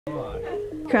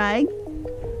Craig?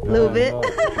 A little bit.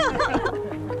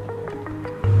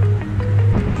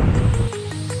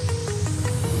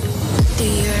 Do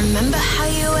you remember how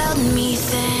you held me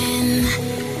then?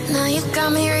 Now you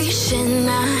got me reaching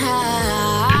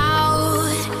out.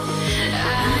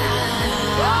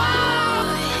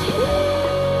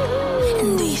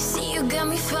 And do you see you got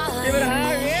me falling? Give it a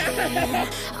hug, yeah.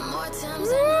 More times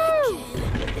than I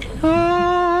can.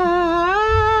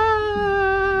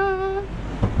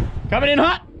 Coming in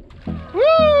hot.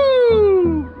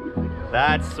 Woo!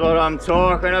 That's what I'm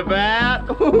talking about.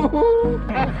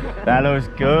 That looks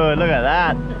good. Look at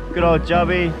that. Good old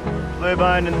jobby. Blue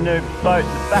bone and the new boat in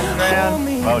the background.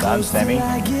 Well done, Sammy.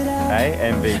 Hey,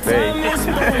 MVP.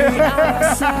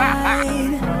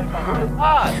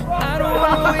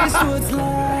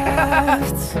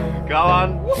 Go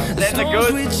on. Set the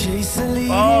goods.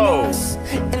 Oh.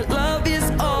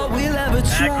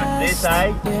 Back with this, eh?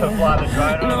 To fly the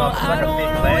drone on off like a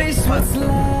big lens.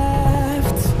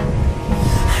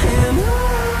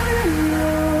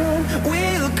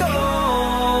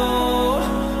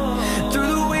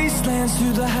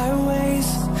 Through the highways,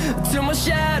 till my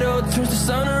shadow turns to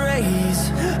sun rays,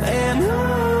 and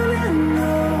on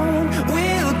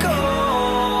we'll go.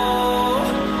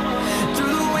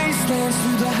 Through the wastelands,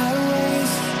 through the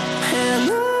highways, and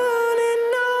on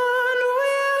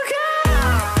we'll go.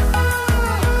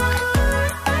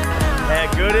 How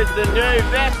good is the new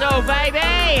vessel,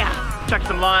 baby? Chuck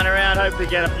some line around, hopefully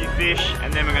get a few fish,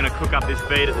 and then we're going to cook up this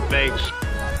feed at the beach.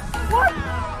 What?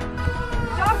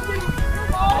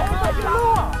 Oh my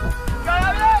God! Go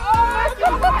over there! Oh my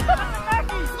God!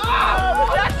 Mackie! Oh,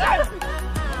 Jackson!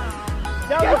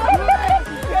 Get over there!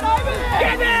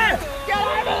 Get there! Get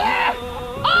over there!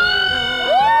 Oh!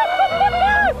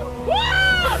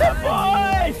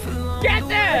 Boys! Get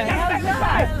there! Come back this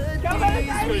way! Come back this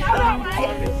way!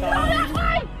 Come that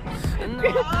way!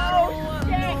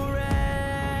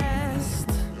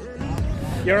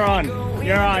 You're on.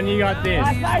 You're on. You got this.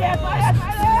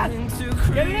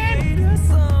 Get it in!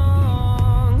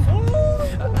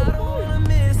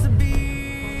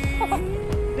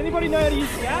 Anybody know how to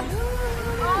use the app?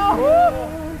 Oh.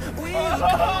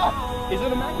 Is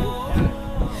it a Mackie?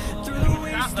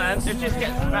 Not man, it just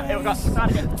gets it'll got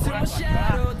started getting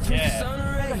yeah.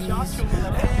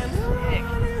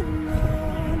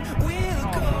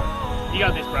 You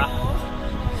got this, bruh.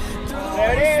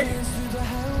 There it is.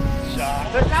 Shark.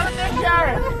 There's another thing,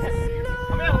 Jared.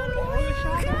 I'm out. Oh, the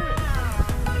shark.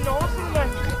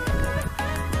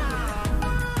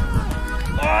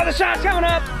 Oh, the shark's coming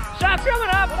up! Shark's coming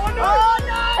up! Oh no! Oh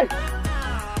no!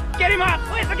 Get him up!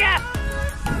 Where's the gap?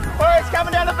 Oh, it's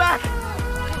coming down the back!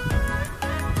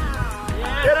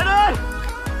 Yeah. Get it in!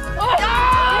 Oh!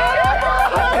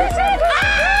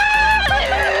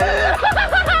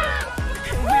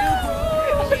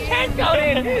 The head got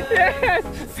in! Yes!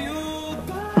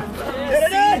 Get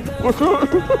it in!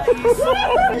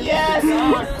 Yes!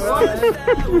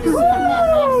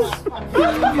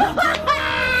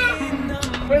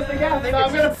 Where's the gap? No,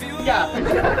 I'm gonna f*** gap.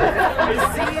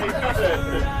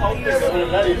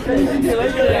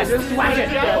 Just whack it.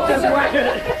 Just whack it.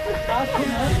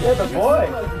 You're the boy.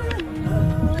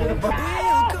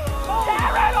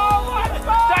 Darren, oh my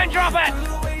God! Don't drop it!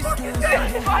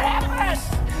 What happened?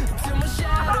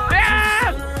 Yeah!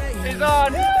 He's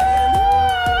on!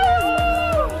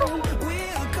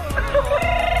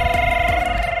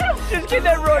 Just get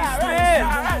that rod stand!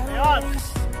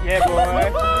 Yeah,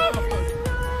 boy.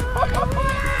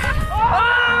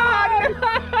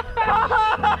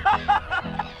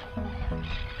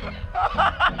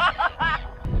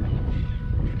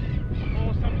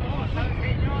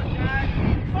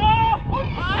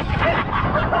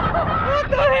 What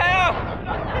the hell?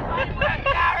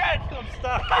 Jared! I'm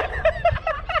stuck.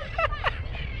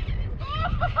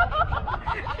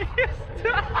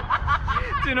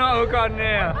 Do not hook on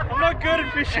now. I'm not good at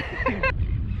fishing.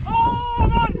 Oh,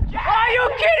 man! Are you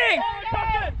kidding?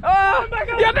 Oh, you're back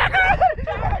on! Get back on!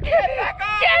 Get it!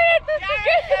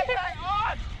 Get back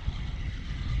on!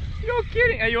 You're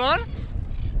kidding. Are you on?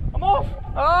 I'm off!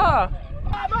 Oh!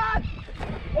 Come on!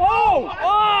 Oh!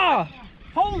 Oh!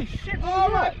 Holy shit! Oh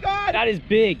my God! That is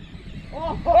big.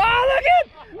 Oh, Oh, look at!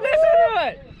 Listen to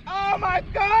it! oh my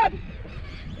God!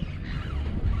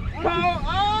 Oh!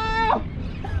 Oh!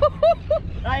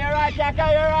 No, you're right, Jacko.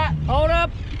 You're right. Hold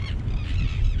up.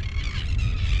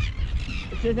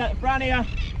 It's in at the front here.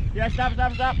 Yeah, stop.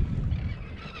 Nice!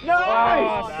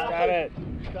 Oh, got it.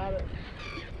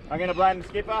 I'm gonna blame the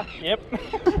skipper. Yep.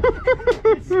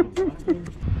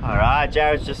 Alright,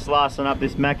 Jared's just slicing up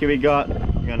this mackie we got.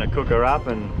 We're gonna cook her up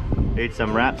and eat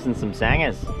some wraps and some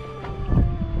sangers.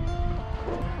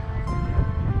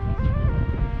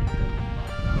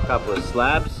 couple of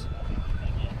slabs.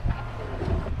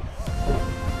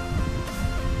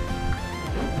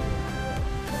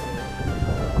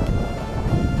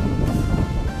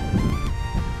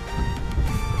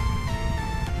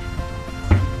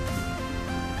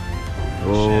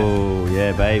 Oh,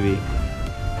 yeah, baby.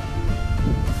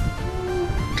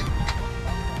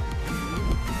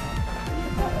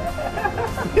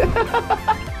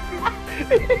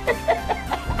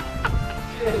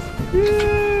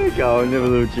 Yeah, go on, have a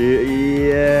little cheer.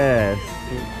 Yes.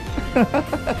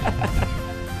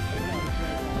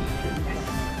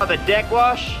 Got the deck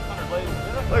wash.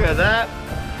 Look at that.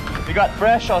 We got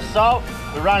fresh or salt.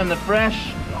 We're running the fresh.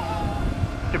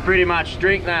 You can pretty much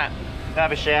drink that,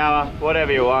 have a shower,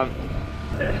 whatever you want.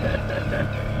 Look at this.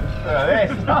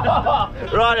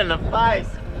 Right in the face.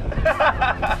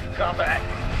 Come back.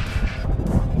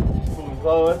 Pulling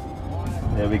forward.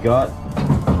 There we got.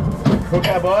 Cook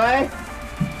our boy.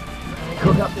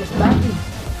 Cook up this bacon.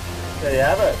 There you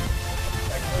have it.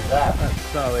 That's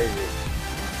so easy.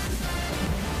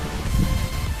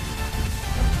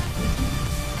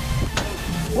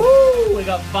 Woo! We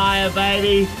got fire,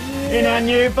 baby, in our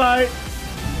new boat.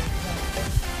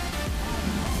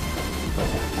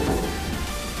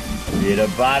 Bit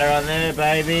of butter on there,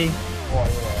 baby. Oh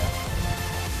yeah.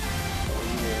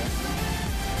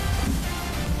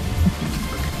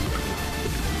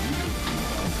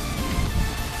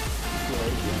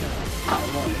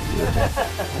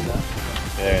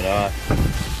 Very nice.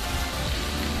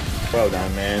 Well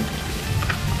done, man.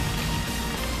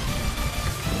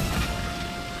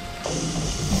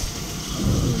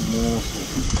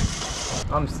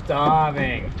 I'm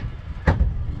starving.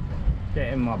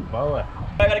 Get in my boat.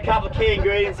 I got a couple of key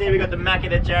ingredients here. We got the mackie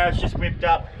that Jared's just whipped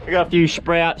up. We got a few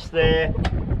sprouts there.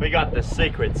 We got the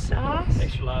secret sauce,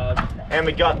 Extra large. and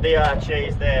we got the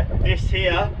cheese there. This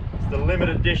here is the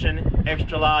limited edition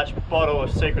extra large bottle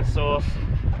of secret sauce.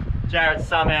 Jared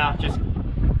somehow just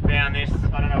found this.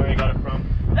 I don't know where he got it from.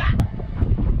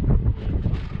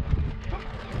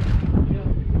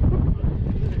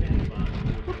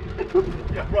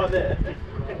 Yeah, right there.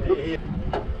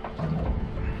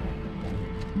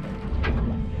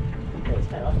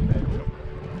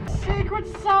 Secret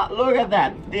sauce. Look at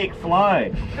that thick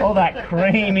flow. All that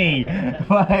creamy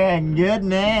fucking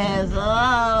goodness.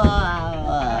 Oh.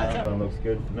 That one looks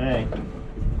good to me.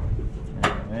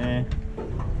 There.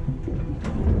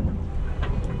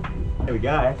 There we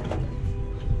go.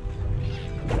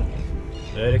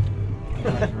 Verdict.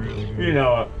 You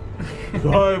know it.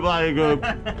 So bloody good.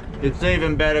 It's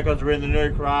even better because we're in the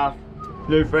new craft,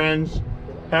 new friends,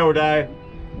 hell day.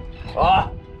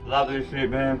 Oh, love this shit,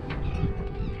 man.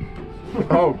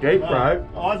 Oh, deep, bro.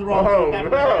 Eyes are on.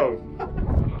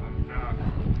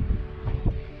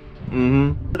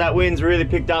 Mm-hmm. That wind's really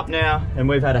picked up now, and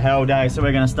we've had a hell day, so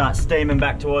we're going to start steaming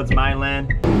back towards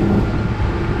mainland.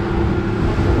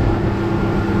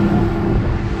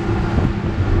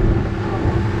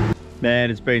 Man,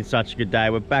 it's been such a good day.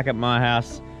 We're back at my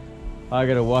house. I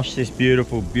gotta wash this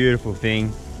beautiful, beautiful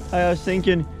thing. Hey, I was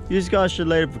thinking, you guys should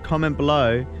leave a comment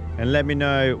below and let me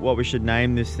know what we should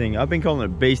name this thing. I've been calling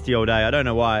it Beastie all day. I don't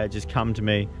know why, it just come to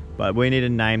me. But we need to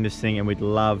name this thing, and we'd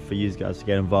love for you guys to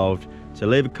get involved. So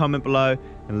leave a comment below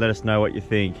and let us know what you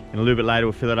think. And a little bit later,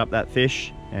 we'll fill it up that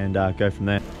fish and go from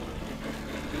there.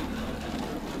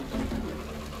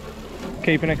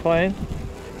 Keeping it clean.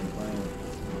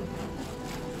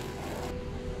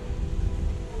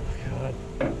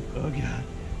 Oh God,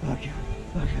 oh God,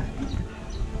 oh God.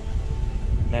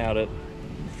 Nailed it.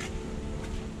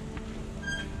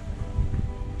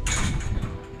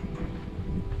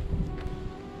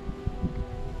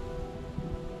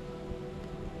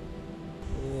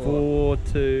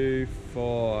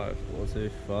 Four,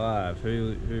 4-2-5.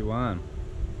 Who won?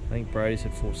 I think Brady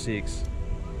said 4-6.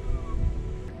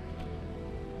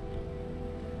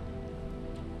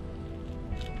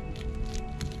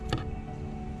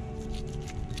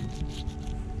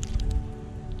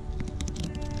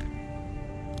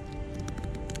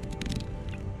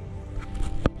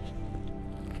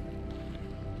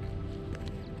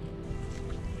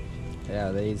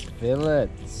 Yeah, these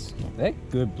fillets. They're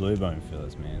good blue bone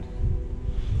fillets, man.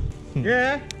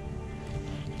 Yeah.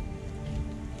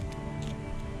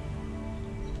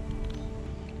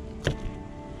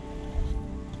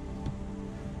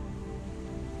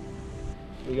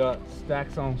 We got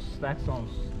stacks on stacks on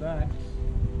stacks.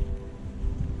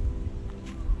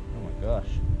 Oh my gosh.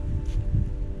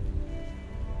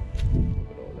 Look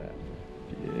at all that.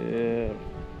 Yeah.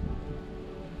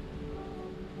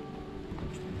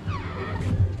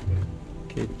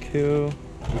 Okay, cool.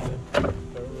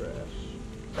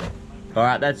 All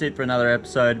right, that's it for another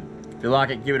episode. If you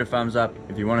like it, give it a thumbs up.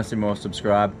 If you want to see more,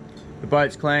 subscribe. The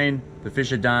boat's clean, the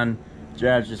fish are done.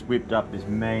 Jared's just whipped up this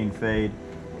main feed.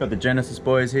 Got the Genesis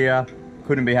boys here.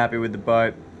 Couldn't be happy with the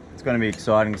boat. It's going to be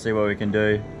exciting to see what we can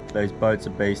do. Those boats are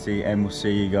beastie, and we'll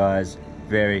see you guys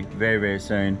very, very, very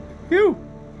soon. Phew!